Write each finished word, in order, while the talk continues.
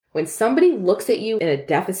When somebody looks at you in a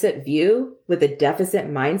deficit view with a deficit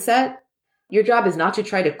mindset, your job is not to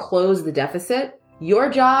try to close the deficit. Your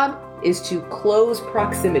job is to close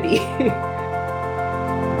proximity.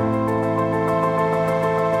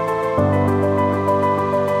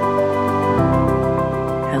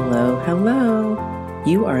 Hello.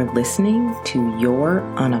 You are listening to Your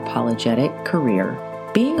Unapologetic Career.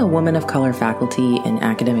 Being a woman of color faculty in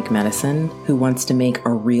academic medicine who wants to make a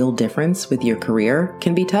real difference with your career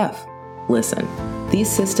can be tough. Listen,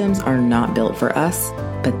 these systems are not built for us,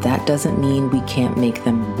 but that doesn't mean we can't make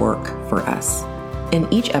them work for us. In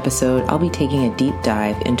each episode, I'll be taking a deep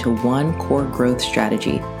dive into one core growth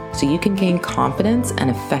strategy so you can gain confidence and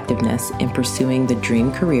effectiveness in pursuing the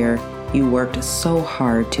dream career you worked so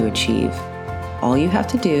hard to achieve. All you have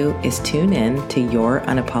to do is tune in to Your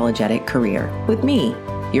Unapologetic Career with me,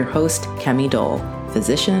 your host, Kemi Dole,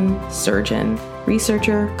 physician, surgeon,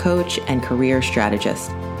 researcher, coach, and career strategist,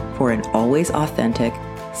 for an always authentic,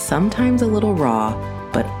 sometimes a little raw,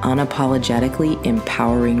 but unapologetically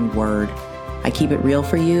empowering word. I keep it real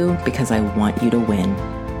for you because I want you to win.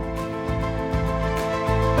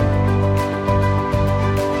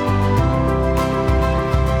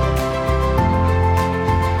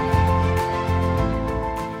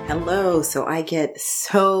 So I get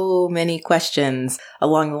so many questions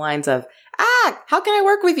along the lines of, how can I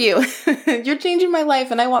work with you? You're changing my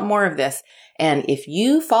life and I want more of this. And if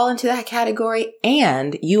you fall into that category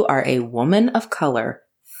and you are a woman of color,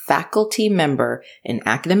 faculty member in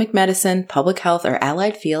academic medicine, public health, or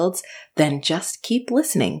allied fields, then just keep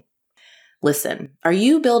listening. Listen, are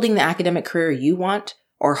you building the academic career you want,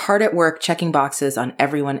 or hard at work checking boxes on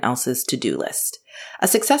everyone else's to-do list? A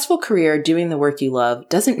successful career doing the work you love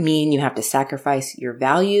doesn't mean you have to sacrifice your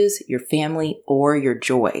values, your family, or your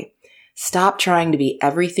joy. Stop trying to be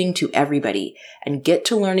everything to everybody and get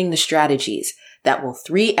to learning the strategies that will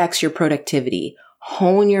 3x your productivity,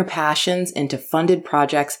 hone your passions into funded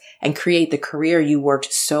projects, and create the career you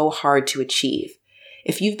worked so hard to achieve.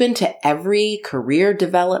 If you've been to every career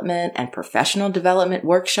development and professional development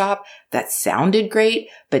workshop that sounded great,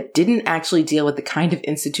 but didn't actually deal with the kind of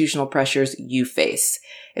institutional pressures you face,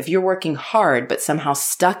 if you're working hard but somehow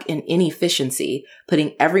stuck in inefficiency,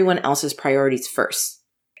 putting everyone else's priorities first,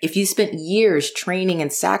 if you spent years training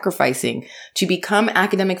and sacrificing to become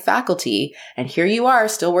academic faculty, and here you are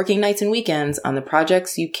still working nights and weekends on the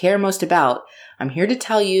projects you care most about, I'm here to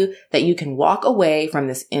tell you that you can walk away from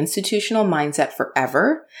this institutional mindset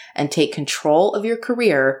forever and take control of your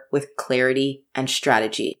career with clarity and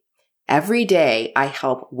strategy. Every day, I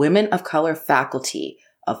help women of color faculty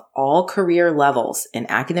of all career levels in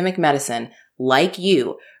academic medicine, like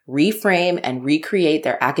you, reframe and recreate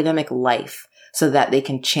their academic life so that they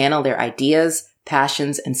can channel their ideas,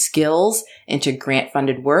 passions, and skills into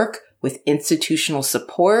grant-funded work with institutional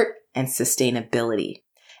support and sustainability.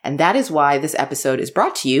 And that is why this episode is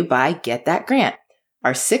brought to you by Get That Grant,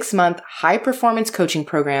 our 6-month high-performance coaching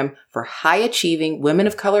program for high-achieving women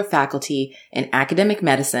of color faculty in academic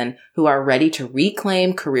medicine who are ready to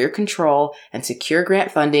reclaim career control and secure grant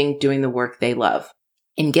funding doing the work they love.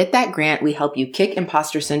 In Get That Grant, we help you kick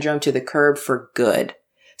imposter syndrome to the curb for good,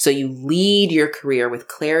 so you lead your career with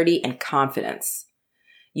clarity and confidence.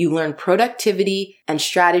 You learn productivity and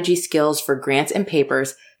strategy skills for grants and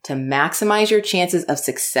papers to maximize your chances of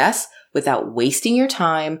success without wasting your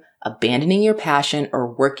time, abandoning your passion,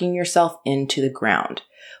 or working yourself into the ground.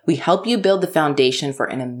 We help you build the foundation for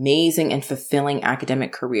an amazing and fulfilling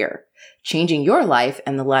academic career, changing your life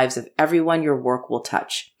and the lives of everyone your work will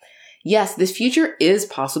touch. Yes, this future is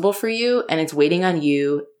possible for you, and it's waiting on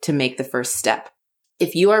you to make the first step.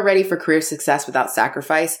 If you are ready for career success without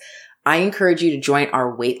sacrifice, I encourage you to join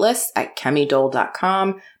our waitlist at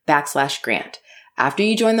kemidole.com/grant. After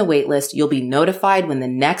you join the waitlist, you'll be notified when the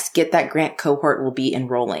next Get That Grant cohort will be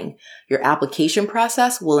enrolling. Your application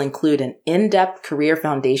process will include an in-depth career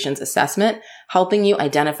foundations assessment, helping you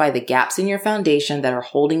identify the gaps in your foundation that are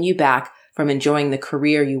holding you back from enjoying the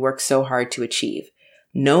career you work so hard to achieve.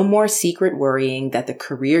 No more secret worrying that the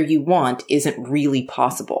career you want isn't really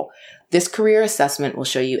possible. This career assessment will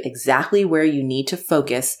show you exactly where you need to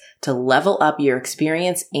focus to level up your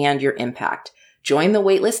experience and your impact. Join the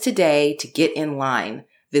waitlist today to get in line.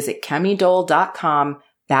 Visit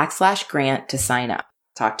kemidole.com/grant to sign up.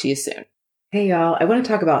 Talk to you soon. Hey y'all, I want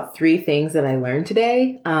to talk about 3 things that I learned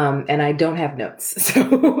today, and I don't have notes,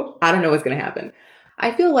 so I don't know what's going to happen.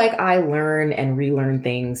 I feel like I learn and relearn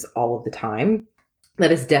things all of the time.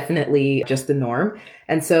 That is definitely just the norm.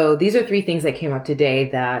 And so these are 3 things that came up today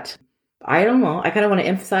that I don't know. I kind of want to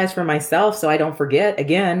emphasize for myself so I don't forget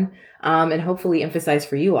again, and hopefully emphasize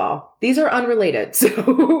for you all. These are unrelated.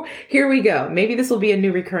 So here we go. Maybe this will be a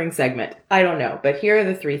new recurring segment. I don't know, but here are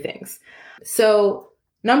the 3 things. So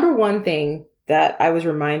number 1 thing that I was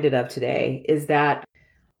reminded of today is that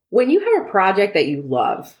when you have a project that you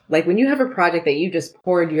love, like when you have a project that you just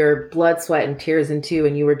poured your blood, sweat, and tears into,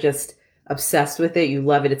 and you were just obsessed with it, you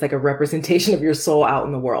love it. It's like a representation of your soul out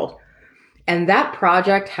in the world. And that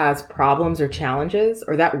project has problems or challenges,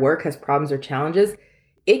 or that work has problems or challenges,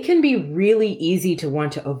 it can be really easy to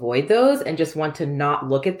want to avoid those and just want to not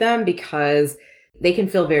look at them because they can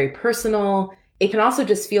feel very personal. It can also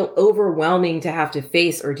just feel overwhelming to have to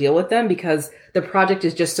face or deal with them because the project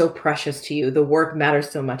is just so precious to you. The work matters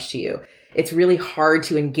so much to you. It's really hard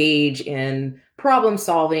to engage in problem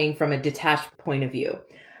solving from a detached point of view.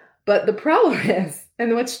 But the problem is,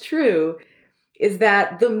 and what's true, is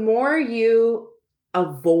that the more you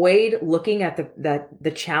avoid looking at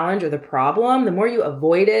the challenge or the problem, the more you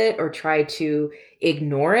avoid it or try to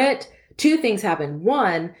ignore it, 2 things happen.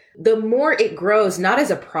 1, the more it grows, not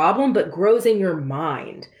as a problem, but grows in your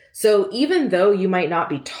mind. So even though you might not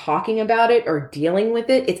be talking about it or dealing with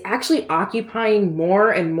it, it's actually occupying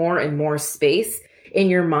more and more and more space in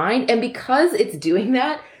your mind. And because it's doing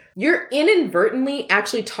that, you're inadvertently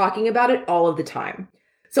actually talking about it all of the time.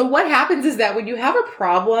 So what happens is that when you have a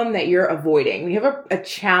problem that you're avoiding, when you have a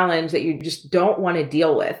challenge that you just don't want to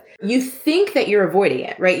deal with, you think that you're avoiding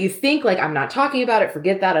it, right? You think like, I'm not talking about it,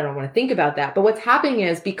 forget that, I don't want to think about that. But what's happening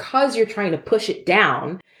is because you're trying to push it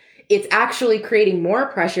down, it's actually creating more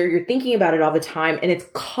pressure. You're thinking about it all the time, and it's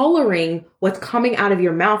coloring what's coming out of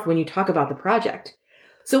your mouth when you talk about the project.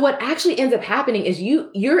 So what actually ends up happening is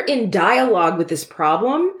you're in dialogue with this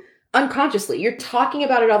problem unconsciously. You're talking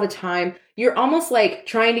about it all the time. You're almost like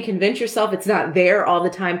trying to convince yourself it's not there all the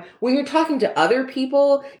time. When you're talking to other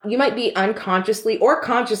people, you might be unconsciously or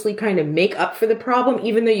consciously trying to make up for the problem,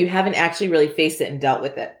 even though you haven't actually really faced it and dealt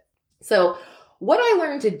with it. So what I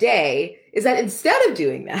learned today is that instead of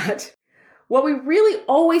doing that, what we really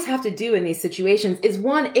always have to do in these situations is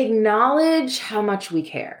 1, acknowledge how much we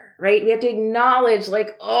care, right? We have to acknowledge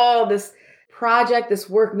like, oh, this project, this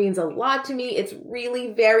work means a lot to me. It's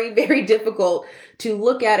really very, very difficult to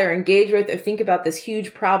look at or engage with or think about this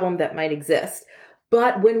huge problem that might exist.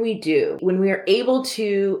 But when we do, when we are able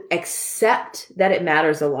to accept that it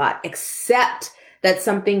matters a lot, accept that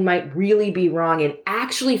something might really be wrong and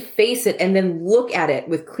actually face it and then look at it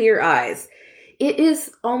with clear eyes, it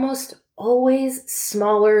is almost always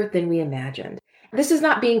smaller than we imagined. This is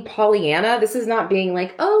not being Pollyanna. This is not being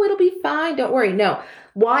like, oh, it'll be fine. Don't worry. No.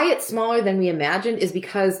 Why it's smaller than we imagined is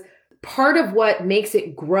because part of what makes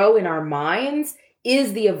it grow in our minds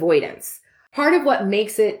is the avoidance. Part of what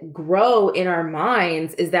makes it grow in our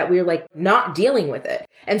minds is that we're like not dealing with it.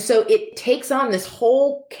 And so it takes on this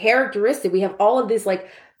whole characteristic. We have all of these like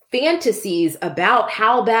fantasies about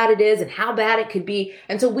how bad it is and how bad it could be.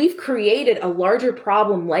 And so we've created a larger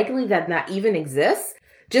problem likely that even exists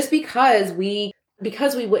just because we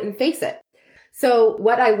wouldn't face it. So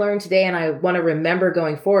what I learned today, and I want to remember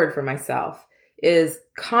going forward for myself, is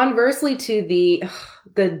conversely to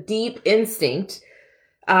the deep instinct,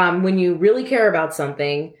 when you really care about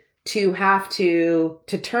something, to have to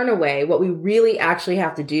turn away. What we really actually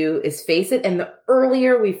have to do is face it. And the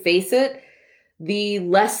earlier we face it, the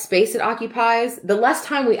less space it occupies, the less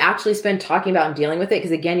time we actually spend talking about and dealing with it. Because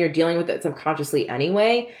again, you're dealing with it subconsciously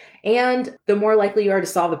anyway. And the more likely you are to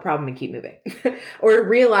solve the problem and keep moving or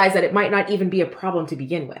realize that it might not even be a problem to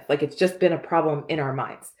begin with. Like it's just been a problem in our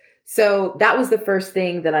minds. So that was the first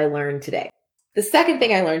thing that I learned today. The second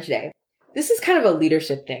thing I learned today, this is kind of a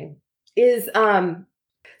leadership thing, is,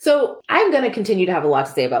 so I'm going to continue to have a lot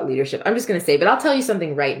to say about leadership. I'm just going to say, but I'll tell you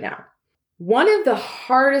something right now. One of the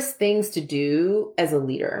hardest things to do as a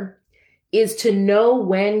leader is to know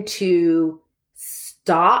when to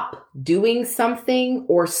stop doing something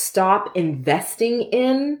or stop investing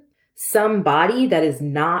in somebody that is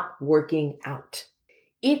not working out.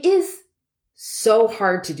 It is so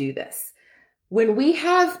hard to do this. When we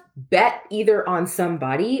have bet either on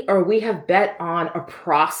somebody or we have bet on a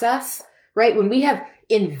process, right? When we have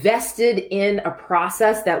invested in a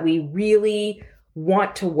process that we really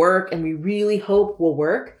want to work and we really hope will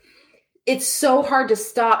work, it's so hard to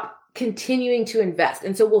stop continuing to invest.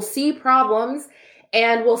 And so we'll see problems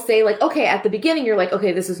and we'll say like, okay, at the beginning, you're like,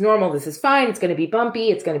 okay, this is normal. This is fine. It's going to be bumpy.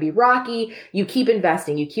 It's going to be rocky. You keep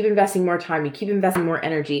investing more time. You keep investing more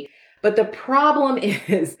energy. But the problem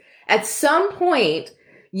is at some point,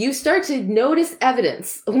 you start to notice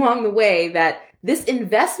evidence along the way that this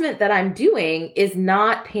investment that I'm doing is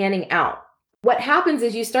not panning out. What happens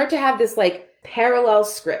is you start to have this like parallel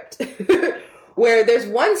script where there's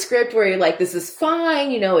one script where you're like, this is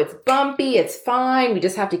fine. It's bumpy. It's fine. We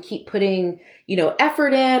just have to keep putting,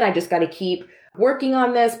 effort in. I just got to keep working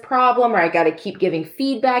on this problem, or I got to keep giving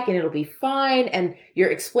feedback and it'll be fine. And you're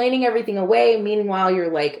explaining everything away. Meanwhile,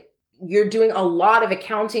 you're doing a lot of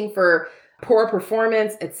accounting for poor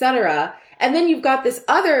performance, etc. And then you have this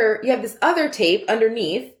other tape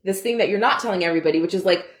underneath, this thing that you're not telling everybody, which is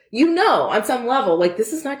like, on some level, like,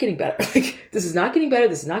 this is not getting better. Like, this is not getting better.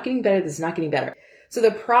 This is not getting better. This is not getting better. So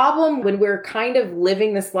the problem when we're kind of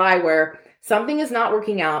living this lie where something is not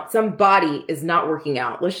working out, somebody is not working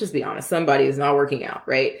out. Let's just be honest. Somebody is not working out,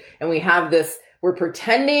 right? And we have this, we're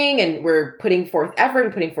pretending and we're putting forth effort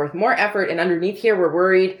and putting forth more effort. And underneath here, we're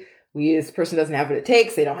worried this person doesn't have what it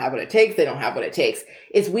takes. They don't have what it takes. They don't have what it takes.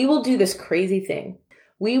 We will do this crazy thing.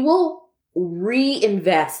 We will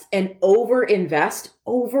reinvest and overinvest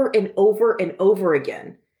over and over and over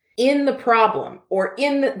again in the problem or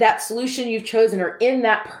in that solution you've chosen or in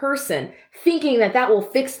that person, thinking that will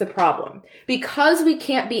fix the problem, because we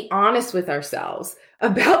can't be honest with ourselves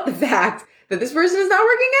about the fact that this person is not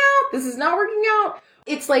working out. This is not working out.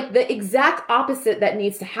 It's like the exact opposite that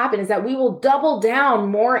needs to happen is that we will double down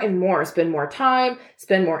more and more, spend more time,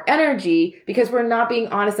 spend more energy, because we're not being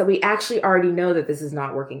honest that we actually already know that this is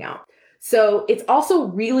not working out. So it's also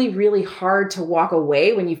really, really hard to walk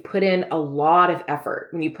away when you've put in a lot of effort,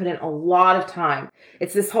 when you put in a lot of time.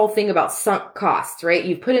 It's this whole thing about sunk costs, right?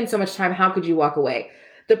 You've put in so much time. How could you walk away?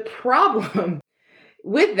 The problem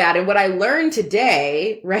with that, and what I learned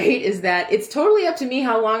today, right, is that it's totally up to me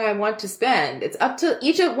how long I want to spend. It's up to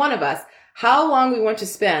each one of us how long we want to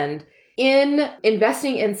spend in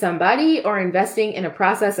investing in somebody or investing in a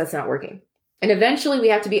process that's not working. And eventually we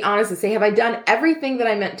have to be honest and say, have I done everything that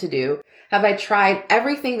I meant to do? Have I tried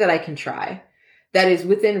everything that I can try that is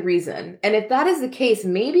within reason? And if that is the case,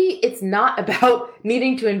 maybe it's not about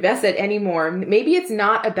needing to invest it anymore. Maybe it's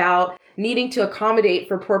not about needing to accommodate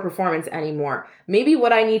for poor performance anymore. Maybe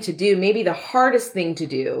what I need to do, maybe the hardest thing to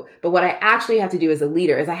do, but what I actually have to do as a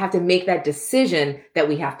leader is I have to make that decision that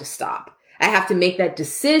we have to stop. I have to make that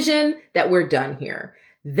decision that we're done here.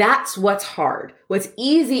 That's what's hard. What's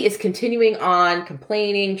easy is continuing on,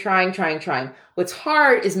 complaining, trying. What's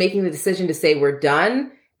hard is making the decision to say we're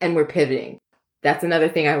done and we're pivoting. That's another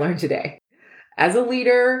thing I learned today. As a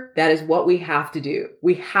leader, that is what we have to do.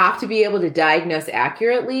 We have to be able to diagnose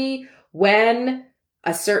accurately when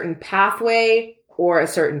a certain pathway or a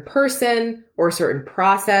certain person or a certain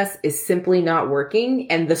process is simply not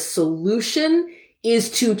working, and the solution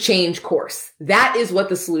is to change course. That is what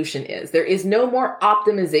the solution is. There is no more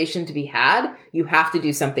optimization to be had. You have to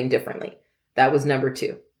do something differently. That was number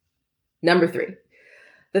 2. Number 3.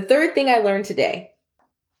 The third thing I learned today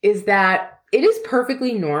is that it is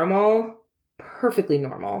perfectly normal,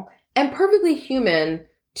 and perfectly human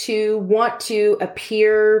to want to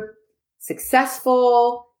appear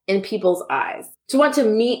successful in people's eyes, to want to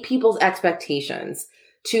meet people's expectations,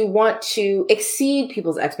 to want to exceed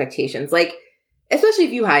people's expectations. Like, especially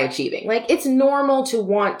if you high achieving, like, it's normal to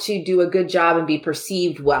want to do a good job and be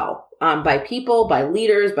perceived well by people, by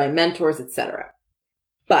leaders, by mentors, etc.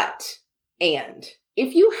 But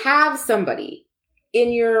if you have somebody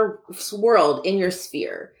in your world, in your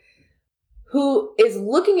sphere, who is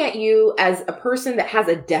looking at you as a person that has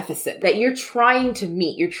a deficit that you're trying to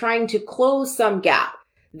meet, you're trying to close some gap.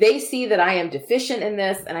 They see that I am deficient in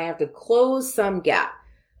this and I have to close some gap.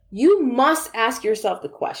 You must ask yourself the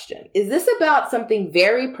question, is this about something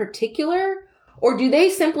very particular, or do they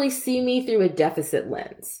simply see me through a deficit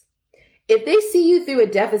lens? If they see you through a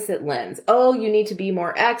deficit lens, oh, you need to be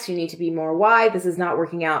more X, you need to be more Y, this is not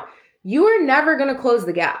working out, you are never going to close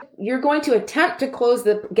the gap. You're going to attempt to close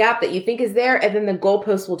the gap that you think is there, and then the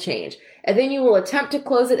goalpost will change. And then you will attempt to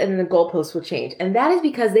close it, and then the goalpost will change. And that is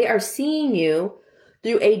because they are seeing you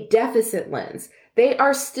through a deficit lens. They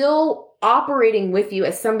are still operating with you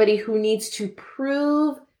as somebody who needs to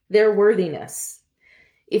prove their worthiness.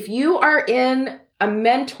 If you are in a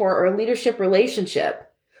mentor or a leadership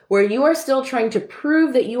relationship where you are still trying to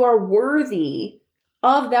prove that you are worthy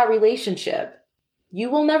of that relationship, you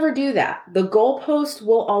will never do that. The goalpost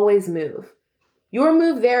will always move. Your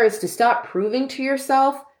move there is to stop proving to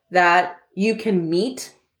yourself that you can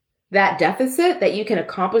meet that deficit, that you can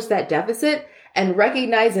accomplish that deficit, and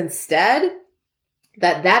recognize instead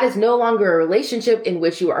that that is no longer a relationship in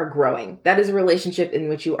which you are growing. That is a relationship in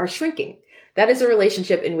which you are shrinking. That is a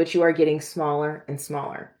relationship in which you are getting smaller and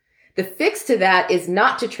smaller. The fix to that is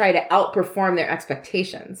not to try to outperform their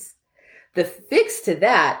expectations. The fix to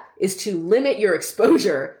that is to limit your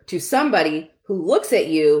exposure to somebody who looks at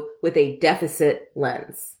you with a deficit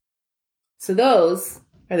lens. So those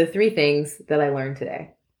are the 3 things that I learned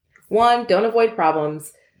today. 1, don't avoid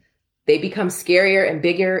problems. They become scarier and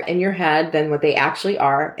bigger in your head than what they actually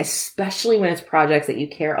are, especially when it's projects that you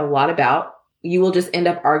care a lot about. You will just end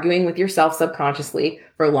up arguing with yourself subconsciously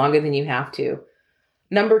for longer than you have to.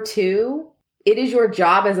 Number 2, it is your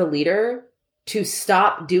job as a leader to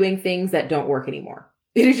stop doing things that don't work anymore.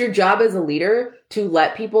 It is your job as a leader to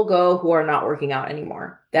let people go who are not working out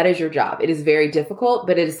anymore. That is your job. It is very difficult,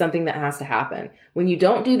 but it is something that has to happen. When you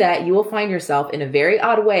don't do that, you will find yourself in a very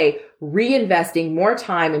odd way reinvesting more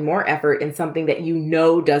time and more effort in something that you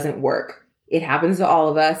know doesn't work. It happens to all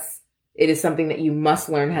of us. It is something that you must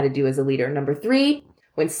learn how to do as a leader. Number 3,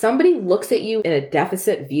 when somebody looks at you in a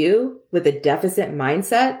deficit view with a deficit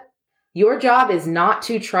mindset, your job is not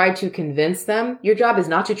to try to convince them. Your job is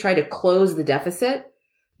not to try to close the deficit.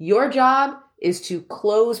 Your job is to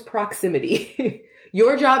close proximity.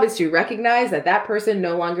 Your job is to recognize that that person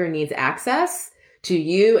no longer needs access to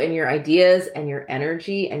you and your ideas and your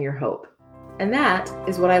energy and your hope. And that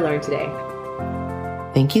is what I learned today.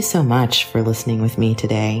 Thank you so much for listening with me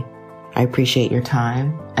today. I appreciate your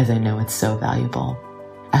time, as I know it's so valuable.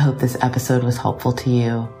 I hope this episode was helpful to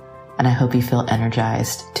you, and I hope you feel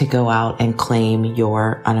energized to go out and claim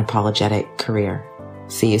your unapologetic career.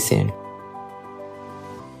 See you soon.